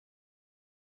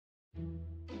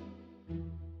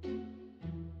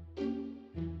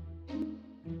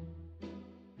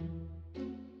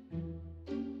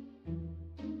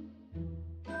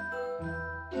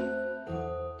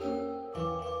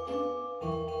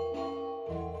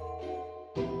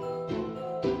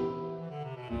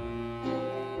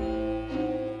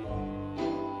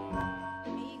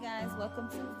Welcome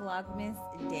to Vlogmas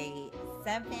Day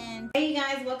 7. Hey you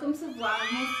guys, welcome to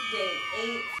Vlogmas Day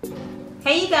 8.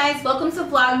 Hey you guys, welcome to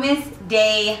Vlogmas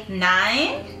Day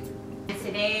 9.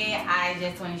 Today I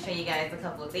just want to show you guys a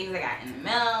couple of things I got in the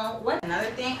mail.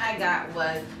 Another thing I got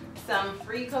was some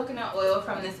free coconut oil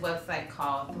from this website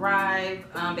called Thrive.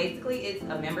 Basically it's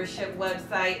a membership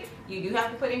website. You do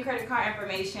have to put in credit card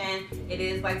information. It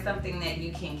is like something that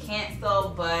you can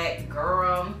cancel, but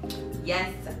girl,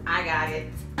 yes, I got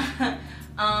it.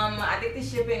 I think the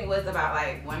shipping was about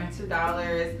like $1 or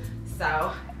 $2.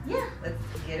 So yeah, let's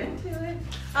get into it.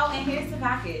 Oh, and here's the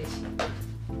package.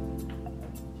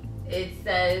 It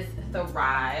says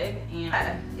Thrive,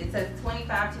 and it says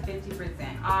 25 to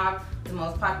 50% off. The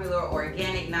most popular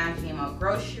organic non-GMO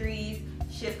groceries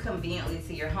shipped conveniently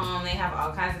to your home. They have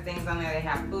all kinds of things on there. They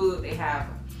have food, they have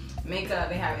makeup,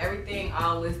 they have everything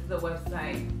all listed on the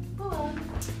website.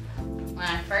 When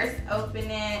I first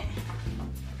opened it,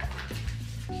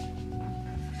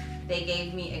 they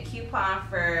gave me a coupon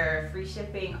for free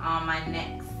shipping on my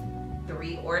next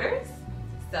 3 orders.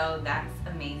 So that's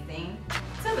amazing.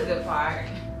 So the good part,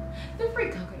 the free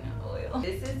coconut oil.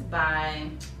 This is by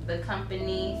the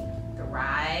company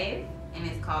Thrive, and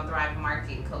it's called Thrive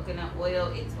Market Coconut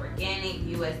Oil. It's organic,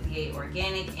 USDA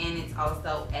organic, and it's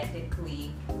also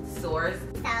ethically sourced.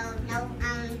 So no,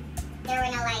 there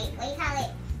were no like, what do you call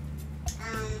it?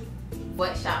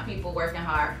 What shop people working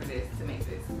hard for this to make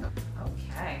this.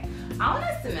 Okay, I want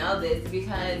to smell this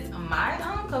because my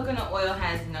coconut oil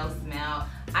has no smell.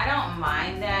 I don't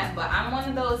mind that, but I'm one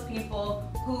of those people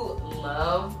who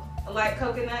love like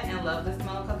coconut and love the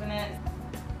smell of coconut.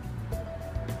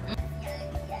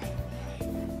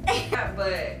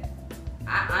 But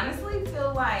I honestly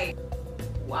feel like,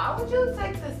 why would you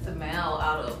take the smell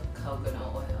out of coconut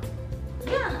oil?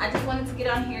 Yeah, I just wanted to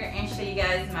get on here and show you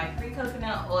guys my free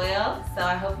coconut oil. So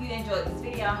I hope you enjoyed this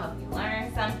video. I hope you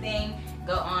learned something.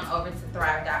 Go on over to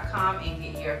thrive.com and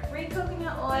get your free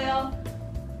coconut oil.